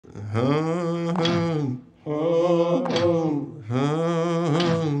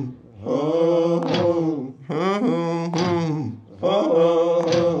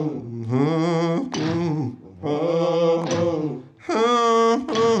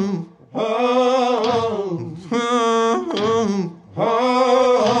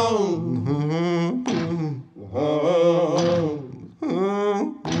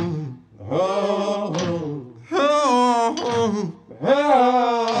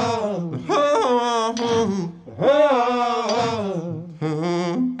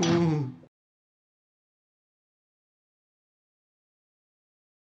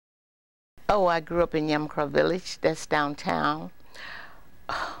Oh, I grew up in Yamacraw Village, that's downtown,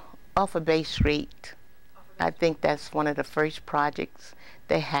 off of Bay Street. I think that's one of the first projects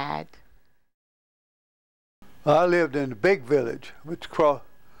they had. I lived in the big village, which across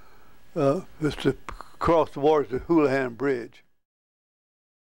the water to Houlihan Bridge.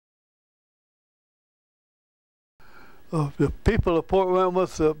 The people of Port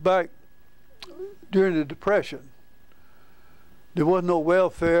Wentworth back during the Depression, there was no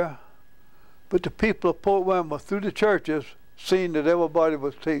welfare, but the people of Port Wentworth through the churches seen that everybody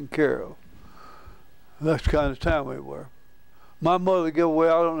was taken care of. That's the kind of time we were. My mother gave away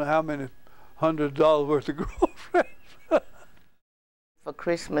I don't know how many $100 worth of groceries. For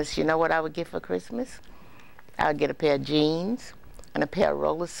Christmas, you know what I would get for Christmas? I would get a pair of jeans and a pair of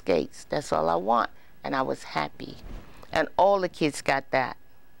roller skates. That's all I want. And I was happy. And all the kids got that.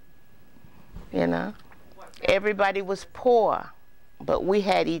 You know? Everybody was poor, but we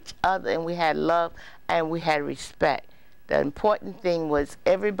had each other and we had love and we had respect. The important thing was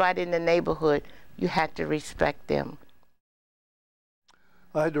everybody in the neighborhood, you had to respect them.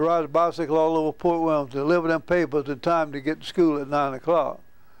 I had to ride a bicycle all over Port Wentworth to deliver them papers in time to get to school at 9 o'clock.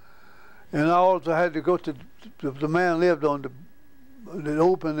 And I also had to go to the man lived on the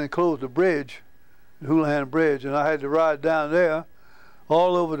opened and closed the bridge, the Houlihan Bridge, and I had to ride down there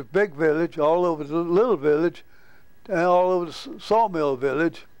all over the big village, all over the little village, and all over the sawmill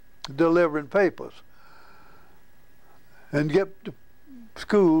village delivering papers and get to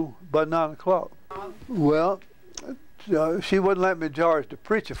school by 9 o'clock. Well, she wouldn't let me charge the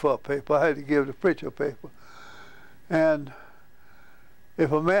preacher for a paper. I had to give the preacher a paper. And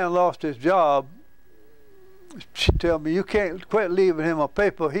if a man lost his job, she'd tell me, you can't quit leaving him a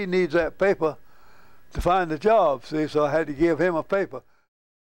paper. He needs that paper to find a job, see, so I had to give him a paper.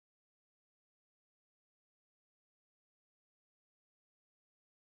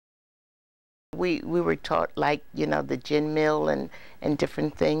 We were taught, like, you know, the gin mill and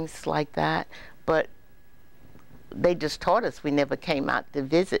different things like that, but they just taught us. We never came out to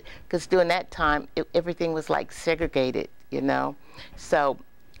visit, because during that time, everything was like segregated, you know. So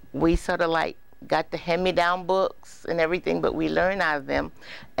we sort of like got the hand-me-down books and everything, but we learned out of them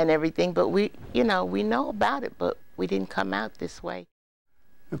and everything, but we, you know, we know about it, but we didn't come out this way.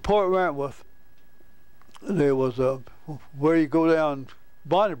 In Port Wentworth, there was where you go down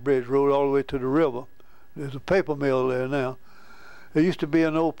Bonnet Bridge Road all the way to the river. There's a paper mill there now. There used to be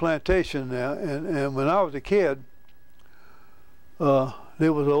an old plantation there, and when I was a kid, there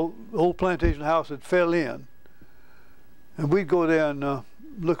was an old plantation house that fell in, and we'd go there and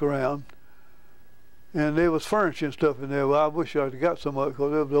look around, and there was furniture and stuff in there. Well, I wish I'd got some of it,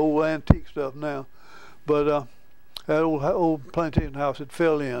 because there was old antique stuff now, but that old plantation house had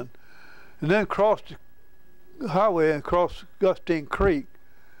fell in, and then crossed the highway and crossed Gustine Creek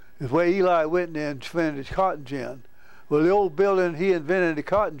is where Eli Whitney invented his cotton gin. Well, the old building he invented the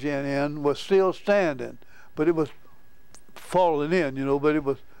cotton gin in was still standing, but it was falling in, you know,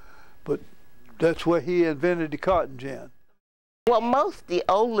 but that's where he invented the cotton gin. Well, most of the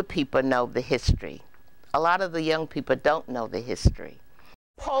older people know the history. A lot of the young people don't know the history.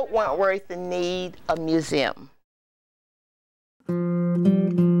 Port Wentworth need a museum.